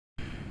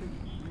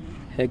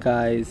Hey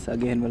guys,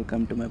 again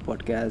welcome to my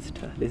podcast.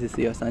 This is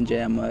your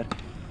Sanjay Amar.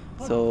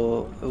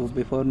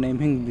 Before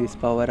naming these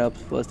power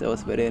ups, first I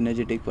was very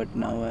energetic, but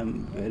now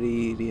I'm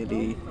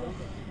really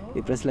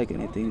depressed like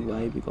anything.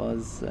 Why?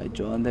 Because I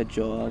joined the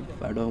job.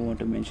 I don't want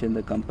to mention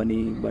the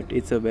company, but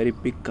it's a very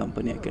big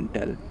company, I can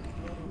tell.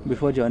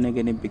 Before joining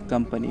any big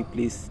company,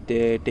 please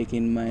take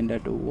in mind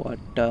that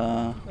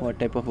what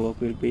type of work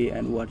will be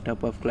and what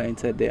type of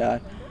clients are there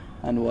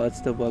and what's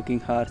the working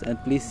hours, and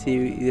please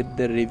see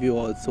the review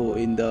also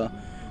in the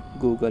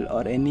Google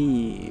or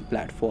any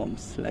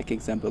platforms, like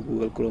example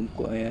Google Chrome.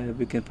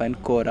 We can find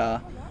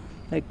Quora,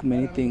 like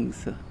many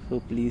things.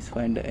 So please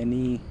find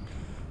any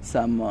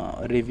some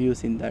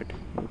reviews in that.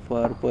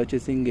 For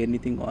purchasing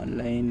anything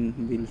online,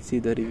 we'll see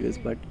the reviews,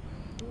 but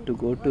to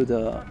go to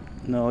the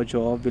no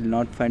job will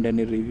not find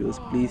any reviews.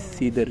 Please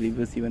see the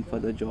reviews even for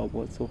the job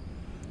also,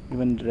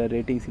 even the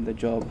ratings in the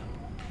job.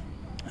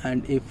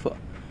 And if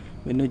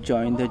when you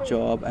join the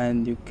job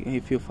and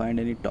if you find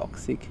any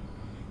toxic,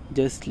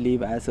 just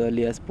leave as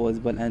early as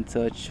possible and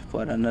search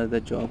for another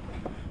job.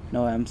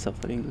 Now I'm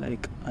suffering,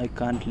 like I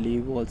can't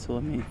leave also. I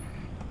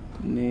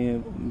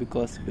mean,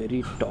 because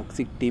very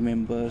toxic team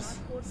members.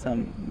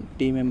 Some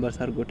team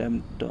members are good,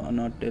 I'm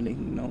not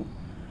telling no,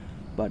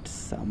 but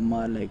some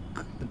are like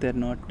they're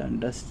not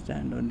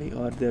understand only,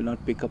 or they'll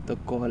not pick up the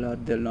call, or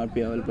they'll not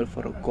be available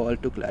for a call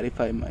to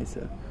clarify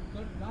myself.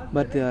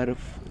 But they're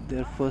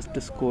first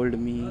to scold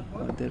me,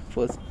 or they're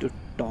first to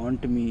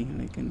taunt me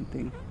like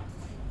anything.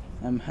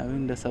 I'm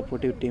having the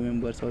supportive team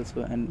members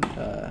also, and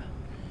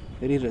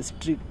very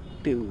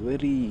restrictive,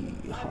 very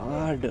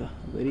hard,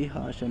 very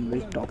harsh, and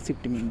very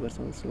toxic team members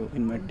also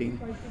in my team.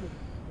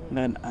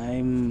 And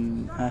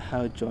I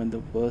have joined the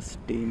worst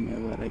team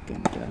ever, I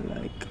can tell.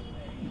 Like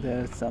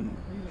there are some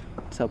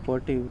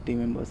supportive team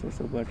members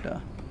also, but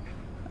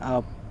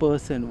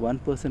one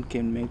person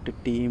can make the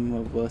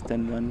team worse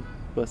than one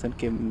person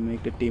can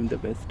make the team the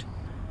best.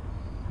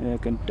 I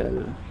can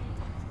tell.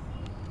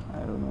 I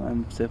don't know,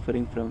 I'm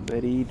suffering from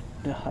very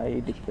high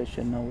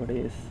depression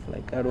nowadays.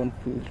 Like I don't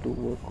feel to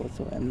work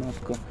also. I'm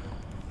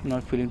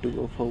not feeling to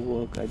go for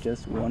work. I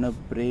just want a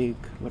break,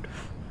 but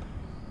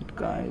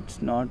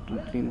it's not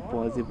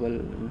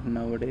impossible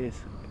nowadays.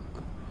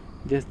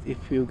 Just if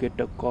you get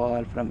a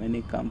call from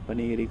any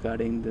company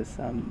regarding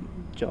some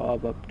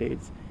job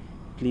updates,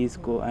 please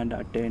go and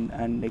attend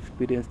and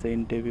experience the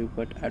interview.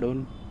 But I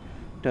don't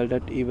tell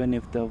that even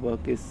if the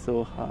work is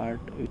so hard,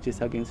 which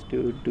is against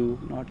you, do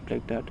not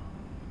like that.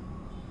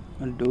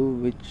 Do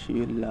which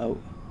you love,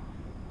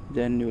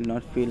 then you will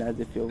not feel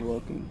as if you're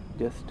working.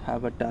 Just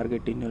have a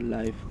target in your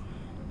life,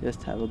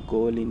 just have a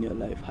goal in your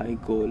life, high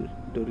goal.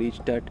 To reach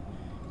that,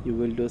 you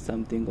will do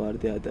something or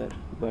the other,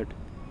 but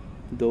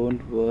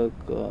don't work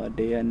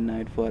day and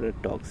night for a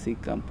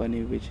toxic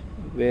company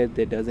where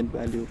they doesn't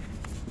value.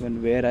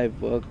 When where I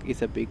work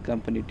is a big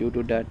company, due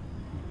to that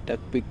the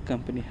big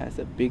company has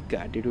a big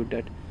attitude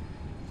that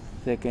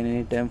they can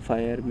anytime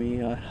fire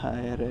me or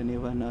hire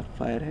anyone or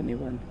fire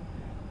anyone.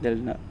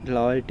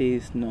 Loyalty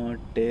is not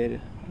there.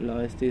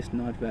 Loyalty is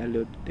not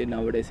valued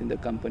nowadays in the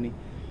company.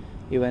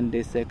 Even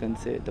this I can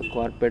say the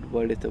corporate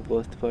world is the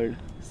worst world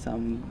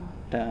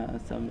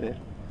somewhere.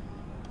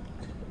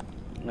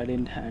 I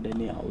didn't had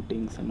any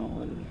outings and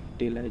all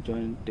till I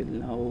joined till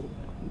now.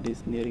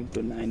 This nearing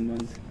to 9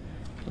 months,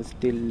 but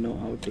still no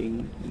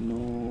outing,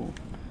 no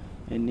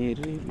any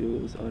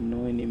reviews or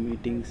no any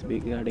meetings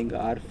regarding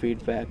our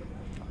feedback.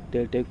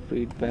 They'll take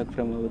feedback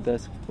from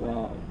others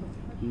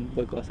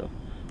because of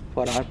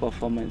for our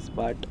performance,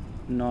 but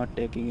not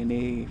taking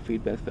any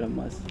feedback from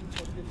us,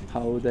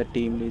 how the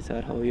team leads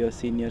are, how your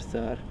seniors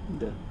are.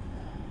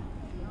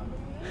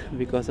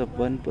 Because of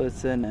one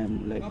person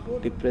I'm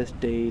like depressed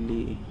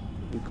daily.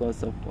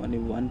 Because of only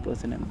one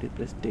person I'm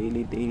depressed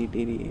daily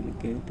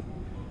anything.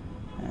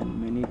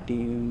 And many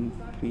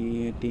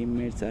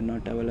teammates are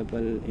not available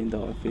in the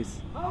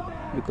office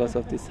because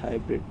of this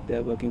hybrid. They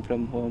are working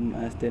from home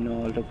as they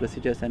know all the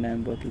procedures, and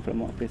I'm working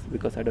from office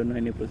because I don't know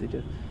any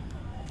procedure.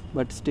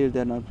 But still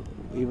they're not,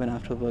 even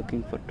after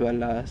working for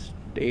 12 hours,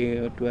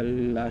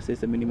 12 hours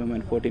is the minimum,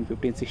 and 14,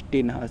 15,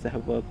 16 hours I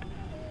have worked,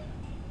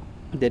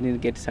 they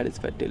didn't get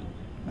satisfied till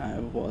I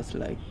was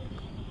like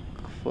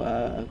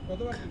fuck,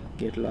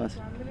 get lost.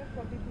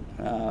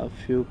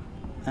 Few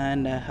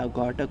And I have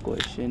got a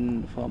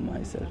question for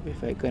myself: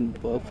 if I can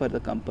work for the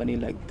company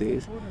like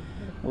this,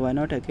 why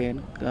not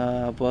again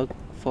work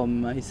for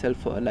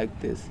myself like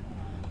this?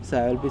 So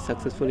I will be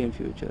successful in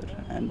future,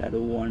 and I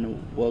don't want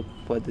to work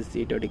for this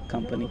idiotic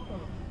company.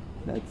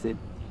 That's it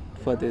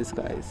for this,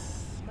 guys.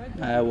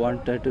 I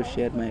wanted to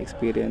share my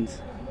experience.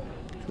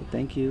 So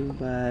thank you,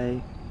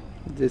 bye.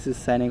 This is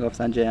signing off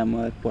Sanjay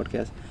Amar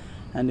podcast,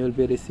 and you'll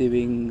be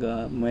receiving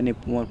many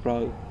more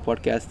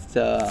podcasts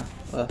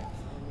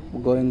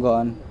going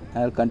on.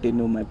 I'll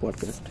continue my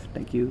podcast.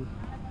 Thank you.